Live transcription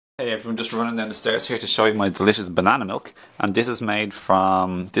Hey everyone, just running down the stairs here to show you my delicious banana milk, and this is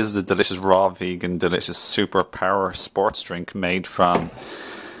the delicious raw vegan delicious super power sports drink made from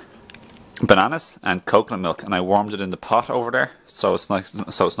bananas and coconut milk, and I warmed it in the pot over there so it's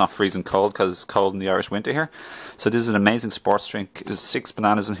not freezing cold because it's cold in the Irish winter here. So this is an amazing sports drink. There's 6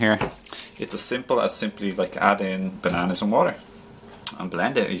 bananas in here. It's as simple as simply like add in bananas and water and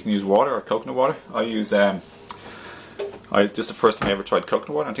blend it. You can use water or coconut water. I use this is the first time I ever tried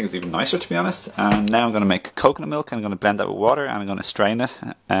coconut water. I think it's even nicer, to be honest. And now I'm going to make coconut milk, and I'm going to blend that with water, and I'm going to strain it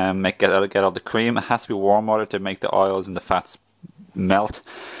and get all the cream. It has to be warm water to make the oils and the fats melt,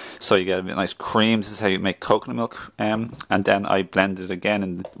 so you get a bit nice cream. This is how you make coconut milk. And then I blend it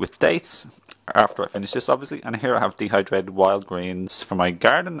again with dates after I finish this, obviously. And here I have dehydrated wild greens from my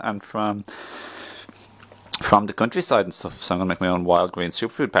garden and from the countryside and stuff. So I'm going to make my own wild green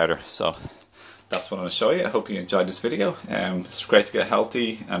superfood powder. So that's what I'm going to show you. I hope you enjoyed this video. It's great to get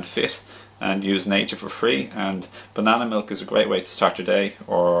healthy and fit and use nature for free, and banana milk is a great way to start your day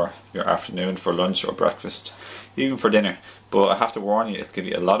or your afternoon for lunch or breakfast, even for dinner. But I have to warn you, it'll give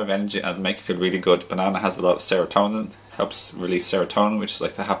you a lot of energy and it'll make you feel really good. Banana has a lot of serotonin, helps release serotonin, which is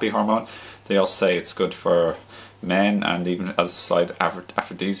like the happy hormone. They also say it's good for men and even as a slight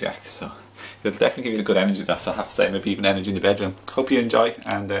aphrodisiac, so it'll definitely give you the good energy. That's, I have to say, maybe even energy in the bedroom. Hope you enjoy,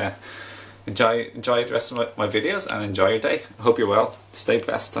 and enjoy the rest of my videos, and enjoy your day. I hope you're well. Stay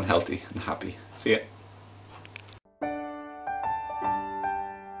blessed and healthy and happy. See ya.